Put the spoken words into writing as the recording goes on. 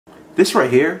This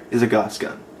right here is a Gauss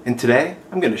gun, and today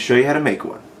I'm going to show you how to make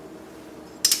one.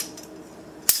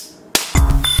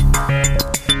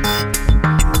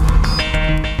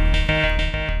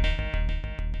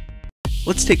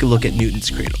 Let's take a look at Newton's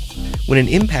cradle. When an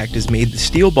impact is made, the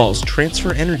steel balls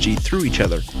transfer energy through each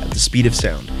other at the speed of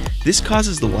sound. This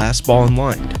causes the last ball in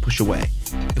line to push away.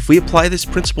 If we apply this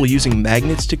principle using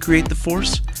magnets to create the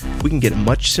force, we can get a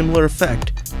much similar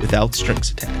effect without strings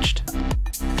attached.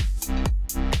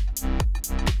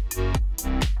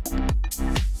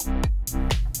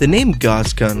 The name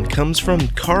Gauss Gun comes from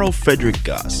Carl Friedrich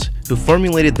Gauss, who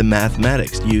formulated the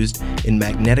mathematics used in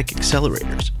magnetic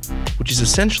accelerators, which is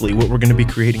essentially what we're going to be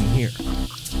creating here.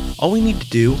 All we need to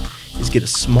do is get a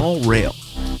small rail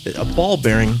that a ball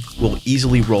bearing will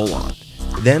easily roll on.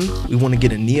 Then we want to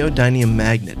get a neodymium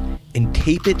magnet and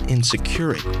tape it and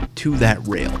secure it to that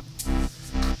rail.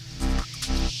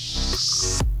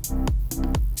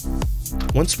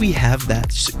 Once we have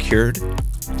that secured,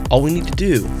 all we need to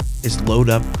do is load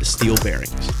up the steel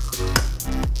bearings.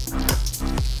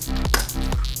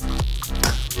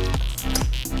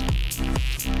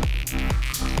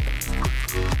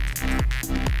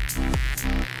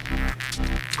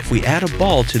 If we add a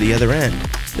ball to the other end,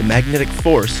 the magnetic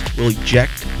force will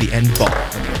eject the end ball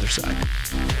on the other side.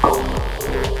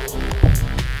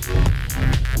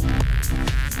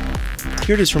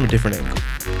 Here it is from a different angle.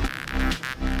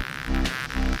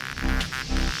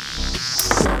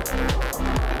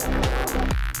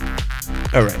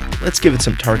 Alright, let's give it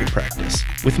some target practice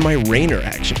with my Rainer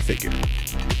action figure.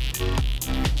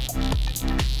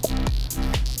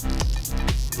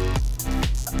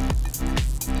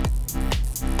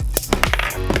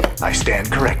 I stand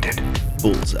corrected.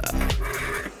 Bullseye.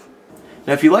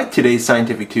 Now if you like today's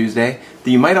Scientific Tuesday,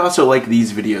 then you might also like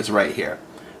these videos right here.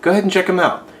 Go ahead and check them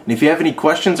out. And if you have any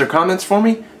questions or comments for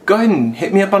me, go ahead and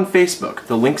hit me up on Facebook.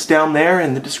 The link's down there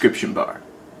in the description bar.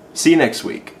 See you next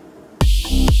week.